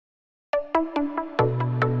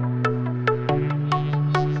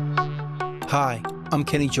Hi, I'm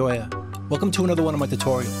Kenny Joya. Welcome to another one of my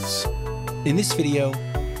tutorials. In this video,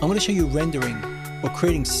 I'm going to show you rendering or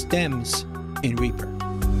creating stems in Reaper.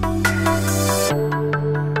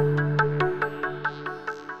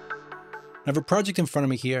 I have a project in front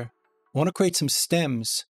of me here. I want to create some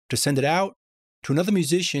stems to send it out to another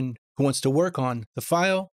musician who wants to work on the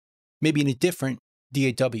file, maybe in a different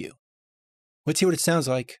DAW. Let's see what it sounds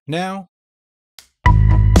like now.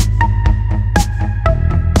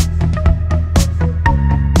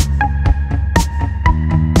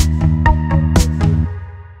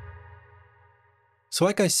 So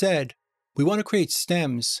like I said, we want to create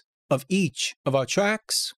stems of each of our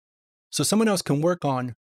tracks so someone else can work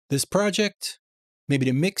on this project, maybe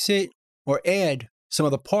to mix it or add some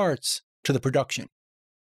other parts to the production.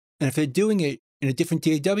 And if they're doing it in a different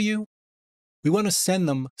DAW, we want to send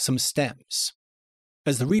them some stems,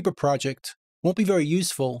 as the Reaper project won't be very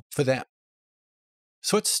useful for them.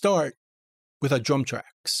 So let's start with our drum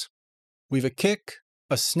tracks. We have a kick,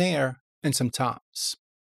 a snare, and some toms.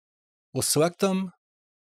 We'll select them.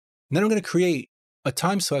 And then I'm going to create a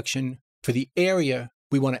time selection for the area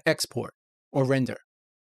we want to export or render.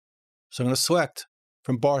 So I'm going to select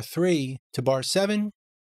from bar 3 to bar 7.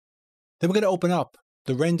 Then we're going to open up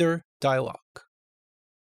the render dialog.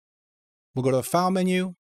 We'll go to the file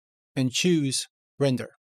menu and choose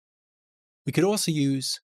render. We could also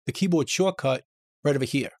use the keyboard shortcut right over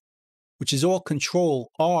here, which is all Control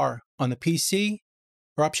R on the PC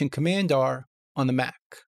or Option Command R on the Mac.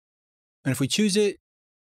 And if we choose it,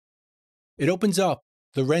 it opens up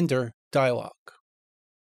the render dialog.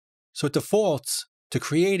 So it defaults to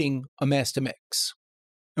creating a master mix,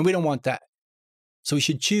 and we don't want that. So we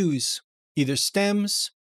should choose either stems,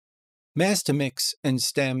 master mix and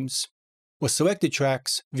stems, or selected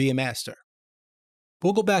tracks via master.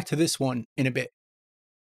 We'll go back to this one in a bit.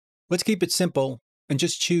 Let's keep it simple and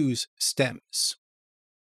just choose stems.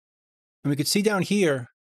 And we can see down here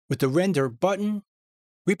with the render button,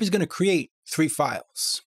 Reaper's going to create 3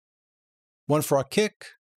 files. One for our kick,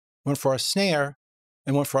 one for our snare,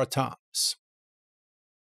 and one for our toms.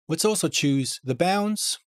 Let's also choose the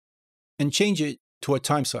bounds and change it to a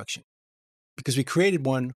time selection, because we created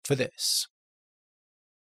one for this.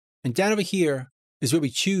 And down over here is where we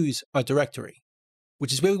choose our directory,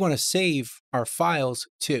 which is where we want to save our files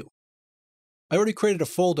to. I already created a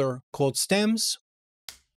folder called stems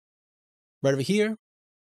right over here.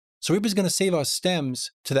 So Reaper's going to save our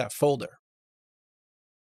stems to that folder.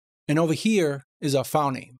 And over here is our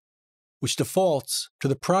file name, which defaults to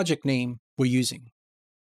the project name we're using.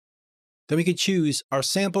 Then we could choose our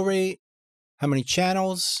sample rate, how many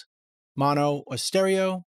channels, mono or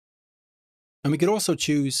stereo. And we could also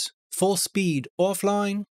choose full speed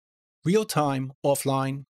offline, real time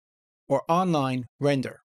offline, or online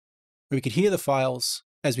render, where we could hear the files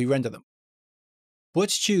as we render them. But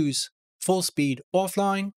let's choose full speed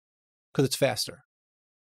offline because it's faster.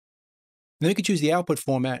 And then we could choose the output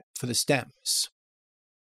format for the stems.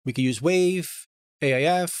 We could use WAV,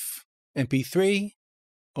 AIF, MP3,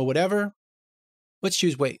 or whatever. Let's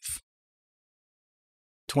choose WAV.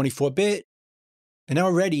 24-bit, and now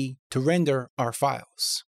we're ready to render our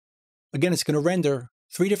files. Again, it's going to render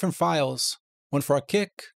 3 different files, one for our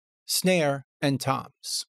kick, snare, and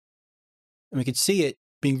toms. And we can see it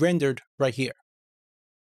being rendered right here.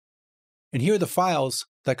 And here are the files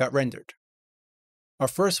that got rendered. Our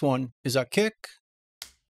first one is our kick.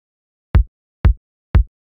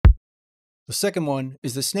 The second one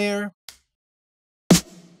is the snare.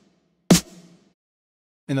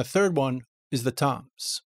 And the third one is the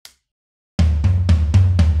toms.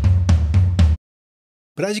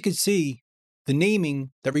 But as you can see, the naming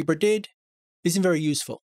that Reaper did isn't very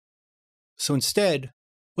useful. So instead,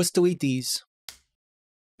 let's delete these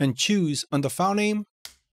and choose under file name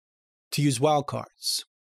to use wildcards.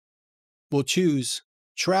 We'll choose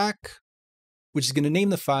track, which is going to name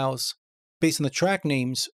the files based on the track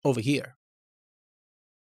names over here.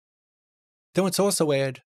 Then let's also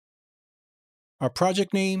add our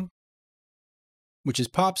project name, which is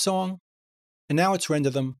pop song, and now let's render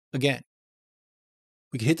them again.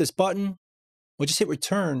 We can hit this button, or just hit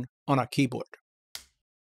return on our keyboard.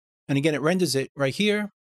 And again, it renders it right here.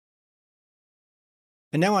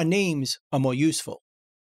 And now our names are more useful.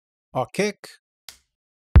 Our kick,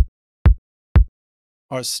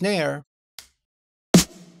 our snare,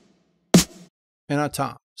 and our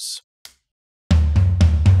toms,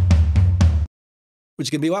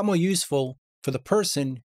 which can be a lot more useful for the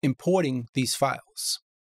person importing these files.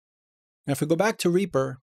 Now, if we go back to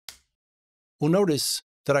Reaper, we'll notice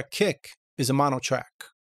that our kick is a mono track,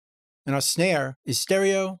 and our snare is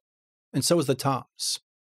stereo, and so is the toms.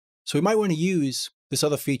 So we might want to use this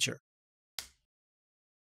other feature.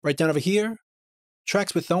 Right down over here,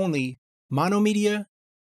 tracks with only monomedia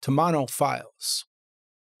to mono files.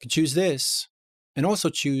 You can choose this and also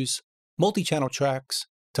choose multi-channel tracks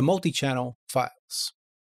to multi-channel files.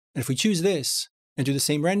 And if we choose this and do the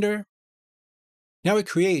same render, now it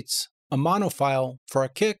creates a mono file for our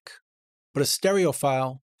kick, but a stereo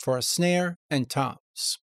file for our snare and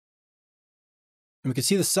toms. And we can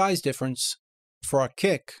see the size difference for our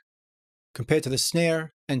kick compared to the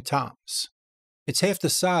snare and toms. It's half the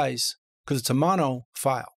size because it's a mono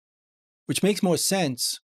file, which makes more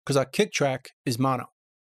sense because our kick track is mono.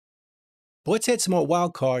 But let's add some more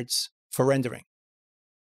wildcards for rendering.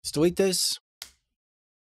 Let's delete this.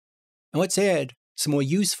 And let's add some more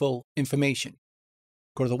useful information.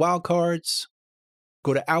 Go to the wildcards,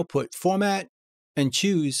 go to Output Format, and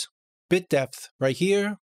choose Bit Depth right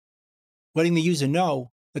here, letting the user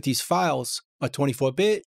know that these files are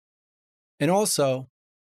 24-bit, and also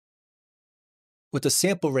what the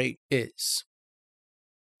sample rate is,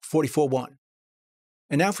 44.1.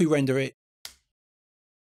 And now if we render it,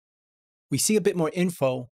 we see a bit more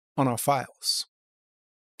info on our files.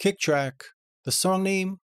 Kick track, the song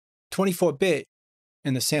name, 24-bit,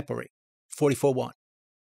 and the sample rate, 44.1.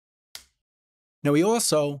 Now we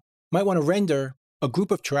also might want to render a group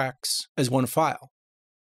of tracks as one file.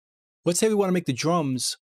 Let's say we want to make the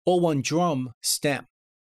drums all one drum stem.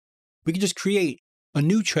 We can just create a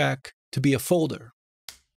new track to be a folder.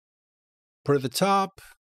 Put it at the top,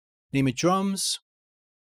 name it drums.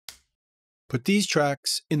 Put these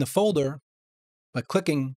tracks in the folder by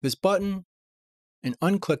clicking this button and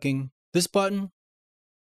unclicking this button.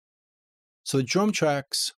 So the drum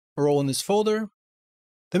tracks are all in this folder.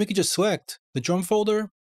 Then we can just select the drum folder,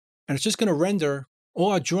 and it's just going to render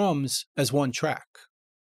all our drums as one track,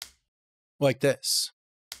 like this.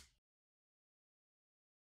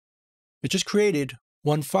 It just created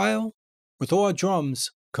one file with all our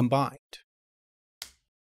drums combined.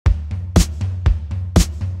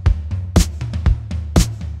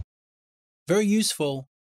 Very useful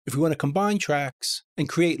if we want to combine tracks and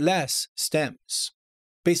create less stems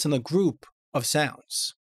based on the group of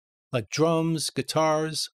sounds, like drums,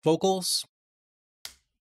 guitars, vocals.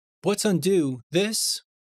 Let's undo this,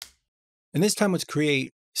 and this time let's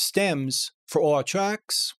create stems for all our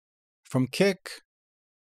tracks, from kick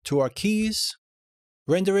to our keys,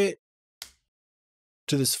 render it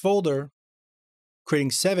to this folder,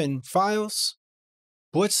 creating 7 files.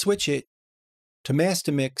 But let's switch it to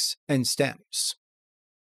master mix and stems.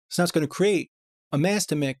 So now it's going to create a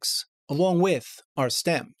master mix along with our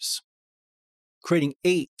stems, creating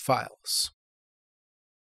 8 files.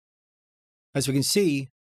 As we can see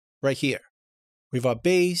right here, we have our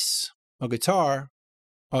bass, our guitar,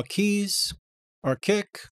 our keys, our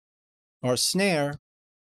kick, our snare,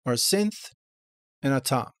 our synth, and our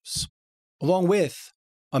toms, along with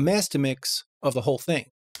a master mix of the whole thing.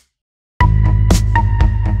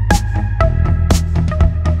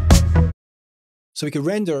 So we could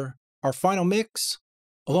render our final mix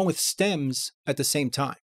along with stems at the same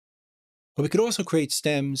time. But we could also create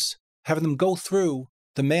stems, having them go through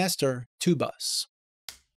the master 2-bus.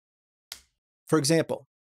 For example,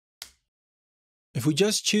 if we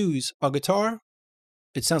just choose our guitar,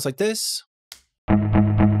 it sounds like this.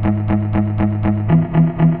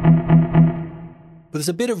 But there's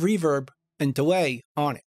a bit of reverb and delay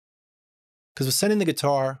on it, because we're sending the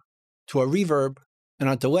guitar to our reverb and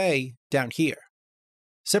our delay down here.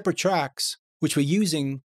 Separate tracks, which we're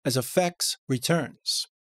using as effects returns.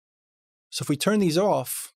 So if we turn these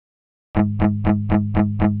off,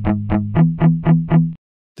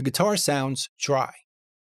 the guitar sounds dry,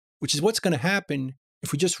 which is what's going to happen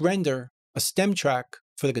if we just render a stem track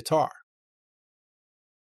for the guitar,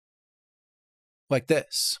 like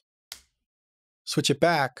this. Switch it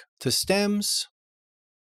back to stems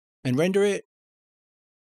and render it,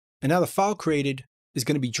 and now the file created is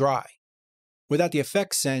going to be dry, without the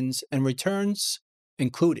effect sends and returns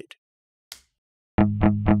included.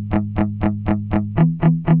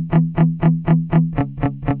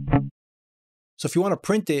 So if you want to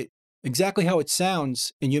print it exactly how it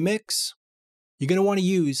sounds in your mix, you're going to want to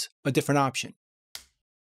use a different option.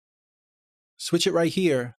 Switch it right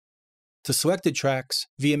here to selected tracks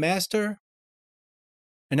via master,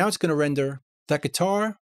 and now it's going to render that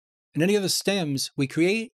guitar and any other stems we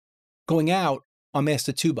create going out on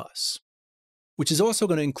master 2-bus, which is also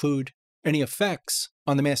going to include any effects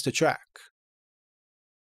on the master track,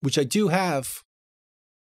 which I do have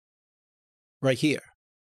right here.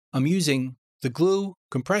 I'm using the glue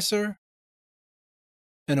compressor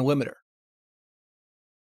and a limiter.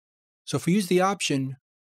 So if we use the option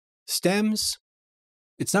stems,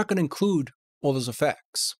 it's not going to include all those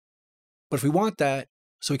effects. But if we want that,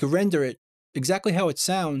 so we can render it exactly how it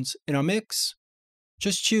sounds in our mix,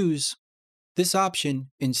 just choose this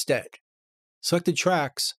option instead. Selected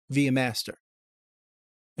tracks via master.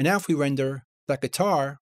 And now if we render that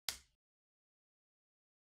guitar,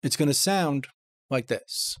 it's going to sound like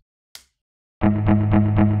this.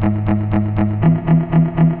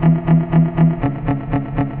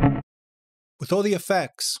 With all the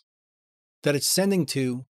effects that it's sending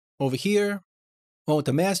to over here, along with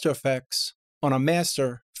the master effects on our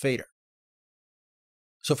master fader.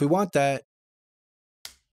 So if we want that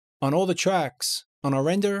on all the tracks on our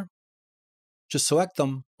render, just select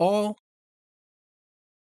them all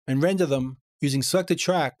and render them using selected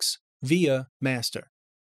tracks via master.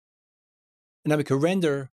 And now we can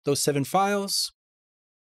render those 7 files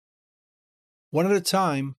one at a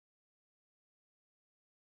time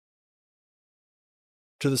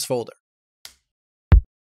to this folder.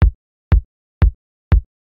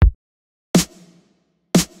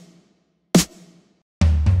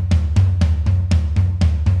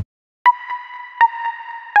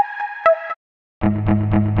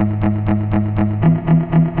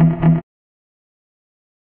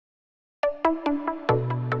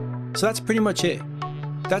 So that's pretty much it.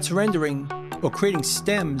 That's rendering or creating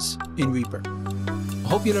stems in Reaper. I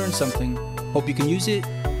hope you learned something, hope you can use it,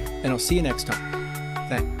 and I'll see you next time.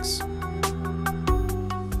 Thanks.